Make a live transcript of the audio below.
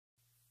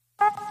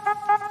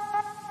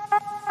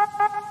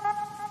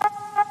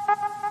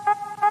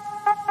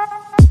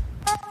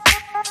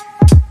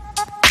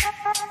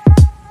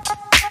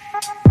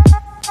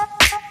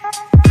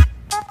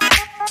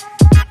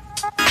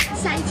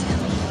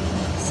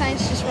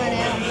Saints just went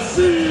out. I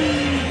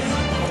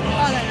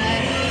don't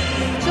know.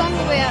 Geelong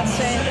will be out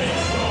soon.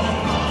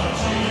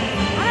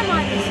 I don't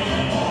mind this.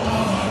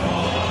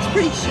 It's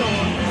pretty short.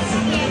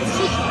 Yeah, it's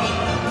too short.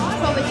 It's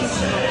probably too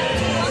short.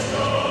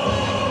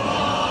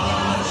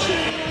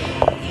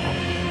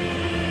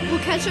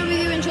 We'll catch up with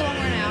you in Geelong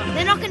run out.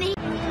 They're not going to.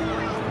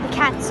 The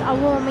cats are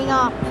warming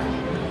up.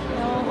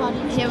 They're all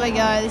hiding. Here we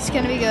go. This is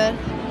going to be good.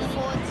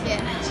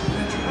 Yeah.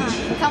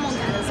 Right. Come on,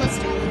 Catters. Let's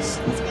do this.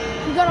 Let's go.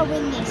 We've got to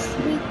win this.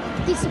 We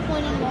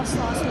disappointing loss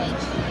last week.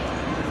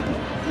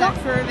 Back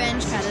for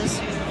revenge, Catters.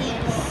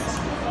 Yes.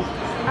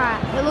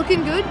 Alright, we're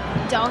looking good.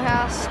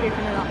 Dollhouse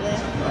scooping it up there.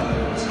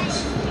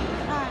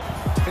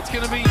 It's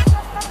going to be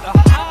a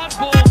hard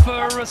ball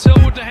for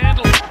Selwood to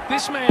handle.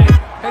 This man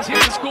has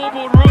hit the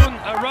scoreboard run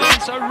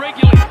so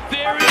regularly.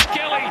 There is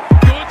Kelly.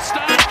 Good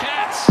start,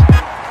 Cats.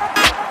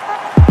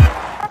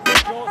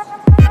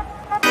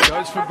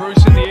 Goes for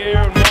Bruce in the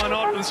air, and why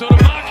not? The sort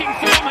of marking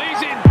form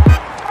he's in.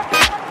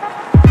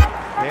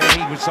 Yeah,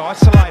 he was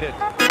isolated.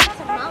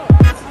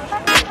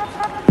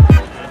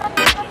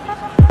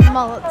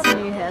 Mullet's a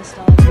new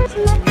hairstyle these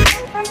days.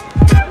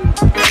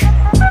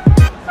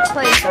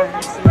 Please don't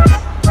miss this.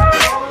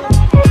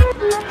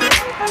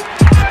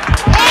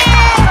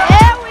 Yeah,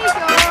 there we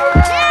go!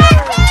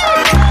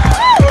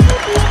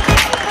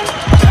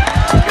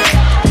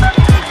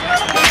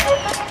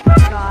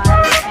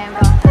 Guys,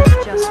 Amber has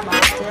just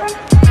marked it.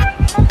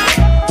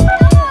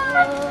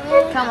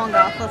 Come on,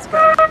 Garth, let's go.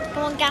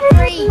 Come on,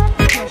 Guthrie.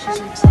 Tosh is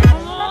excited.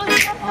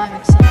 I'm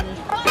excited.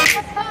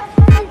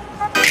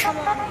 Come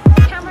on.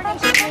 The camera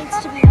needs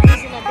to be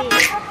risen a bit.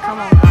 Come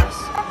on, guys.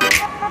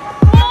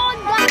 Come on,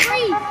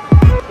 Guthrie.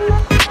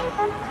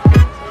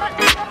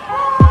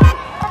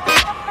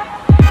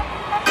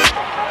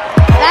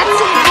 That's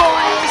it,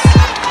 boys.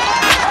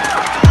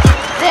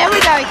 There we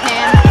go,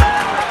 Cam.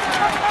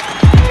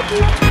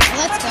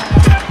 Let's go.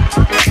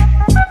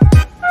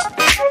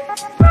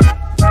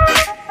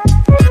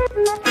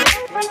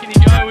 Where can he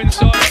go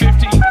inside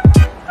 50?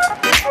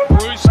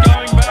 Bruce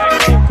going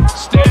back.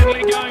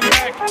 Stanley going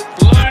back.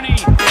 Loney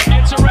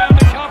gets around a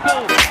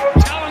couple.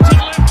 Talented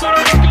left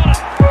footer has got it.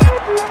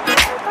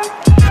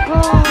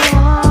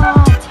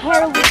 Oh,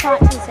 terrible start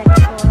to the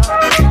second quarter.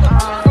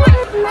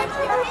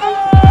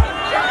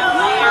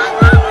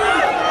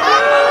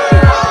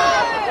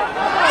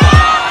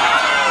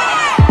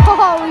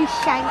 Oh, we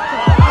shanked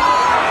it.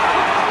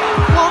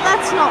 Well,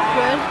 that's not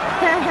good.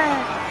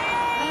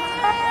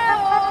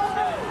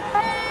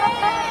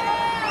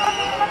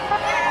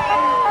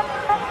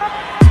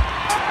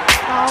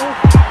 Oh,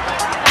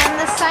 and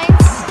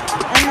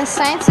the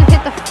Saints have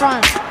hit the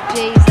front.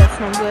 Jeez, that's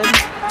not good.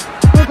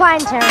 We're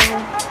playing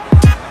terrible.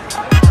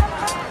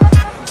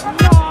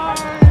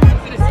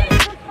 This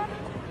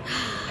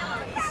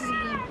is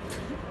good.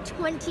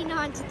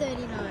 29 to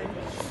 39.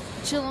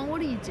 Geelong,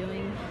 what are you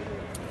doing?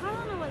 I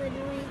don't know what they're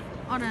doing.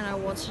 I don't know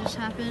what's just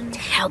happened.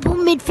 Terrible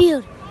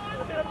midfield.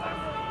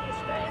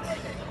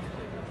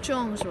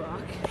 Geelong's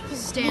rock.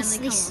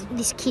 Stanley,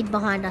 This kid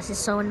behind us is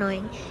so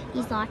annoying.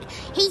 He's like,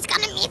 he's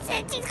gonna miss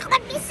it. He's gonna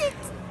miss it.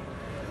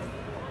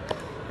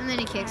 and then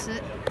he kicks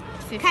it.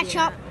 Catch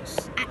up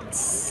at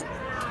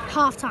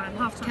halftime.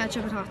 Catch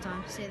up at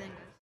halftime. See you then,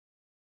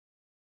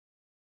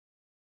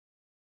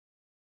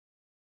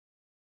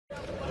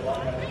 guys.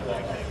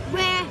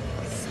 We're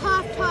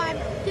halftime,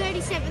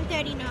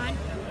 37-39.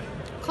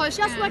 Close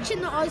Just game.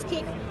 watching the Oz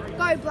kick.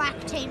 Go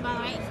black team, by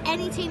the way.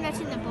 Any team that's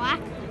in the black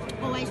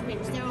always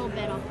wins. They're all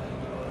better.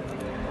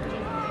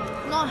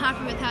 Not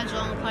happy with how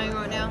Geelong are playing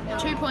right now.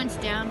 2 points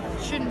down.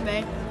 Shouldn't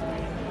be.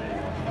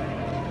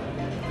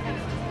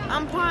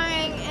 I'm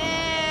playing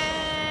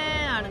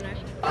I don't know.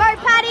 Go,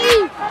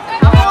 Paddy!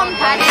 Come on,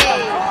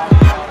 Paddy!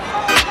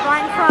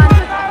 Right in front.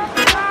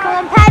 Come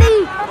on,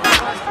 Paddy!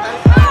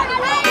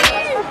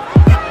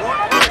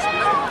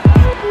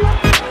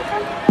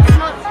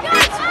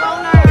 It's well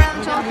known around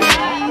the Geelong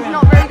community he's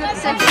not very good at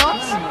set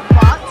shots,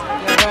 but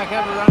Go back,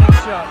 have a running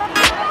shot.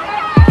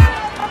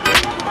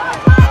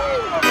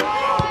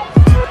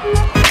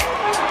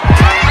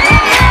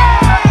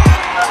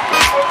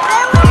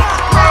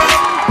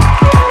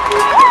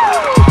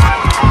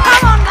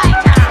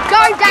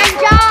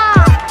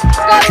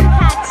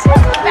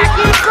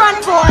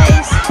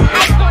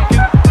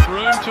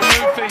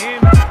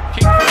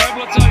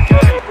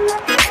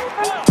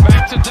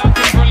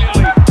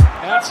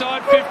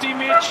 Outside 50,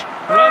 Mitch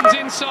runs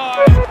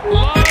inside,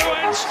 low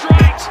and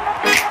straight.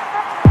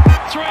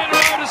 3 in a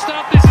row to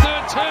start this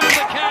third term for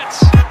the Cats.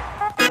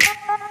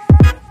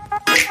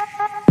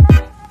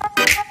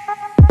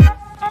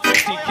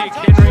 50 kick,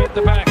 Henry at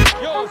the back.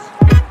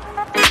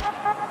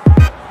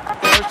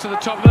 Goes to the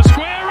top of the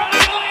square,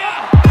 running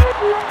Aaliyah.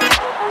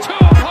 2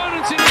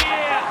 opponents in the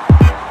air.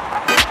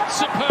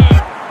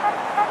 Superb.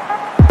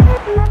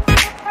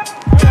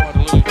 Tried a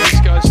little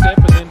disco step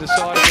and then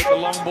decided that the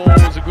long ball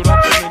was a good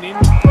option and in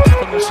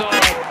from the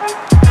side.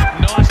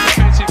 Nice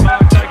defensive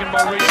mark taken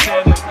by Reece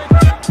Stanley.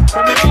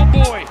 From the old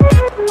boy,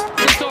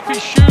 just off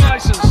his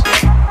shoelaces.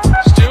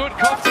 Stewart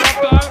coughed it up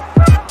though.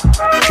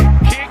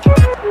 Kick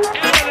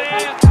out of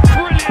there.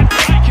 Brilliant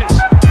take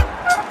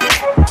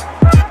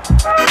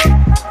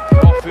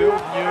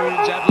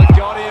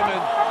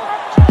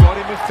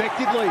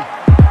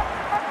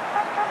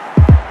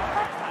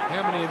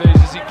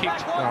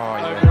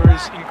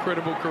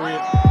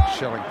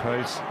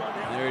goes.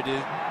 There it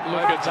is.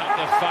 Look at up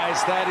the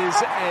face. That is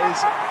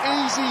as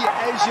easy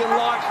as you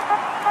like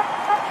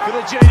for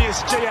the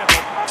genius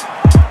G-Apple.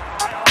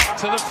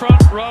 To the front,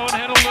 Rowan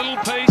had a little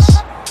piece.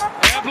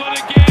 Ablett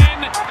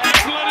again,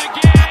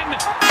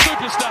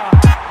 superstar.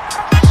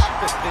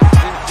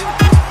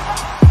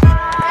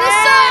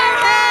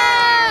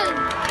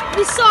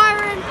 The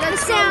siren! The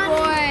Let's go, sound.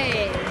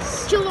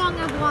 boys. Geelong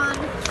have won.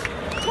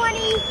 20.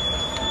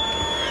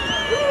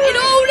 It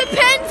all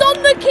depends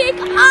on the kick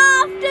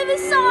after the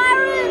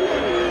siren.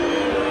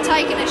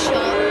 Taking a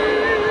shot.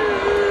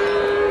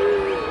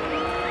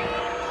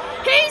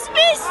 He's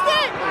missed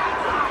it.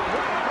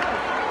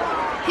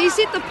 He's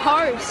hit the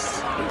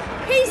post.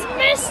 He's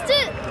missed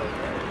it.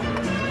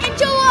 And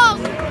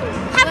Geelong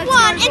have Let's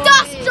won. go, And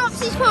Dust boys. drops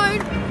his phone.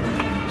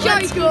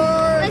 Let's go.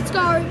 Let's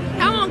go.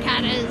 Come on,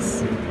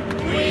 Catters.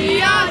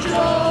 We are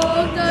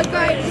Geelong, the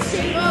greatest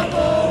team of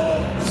all.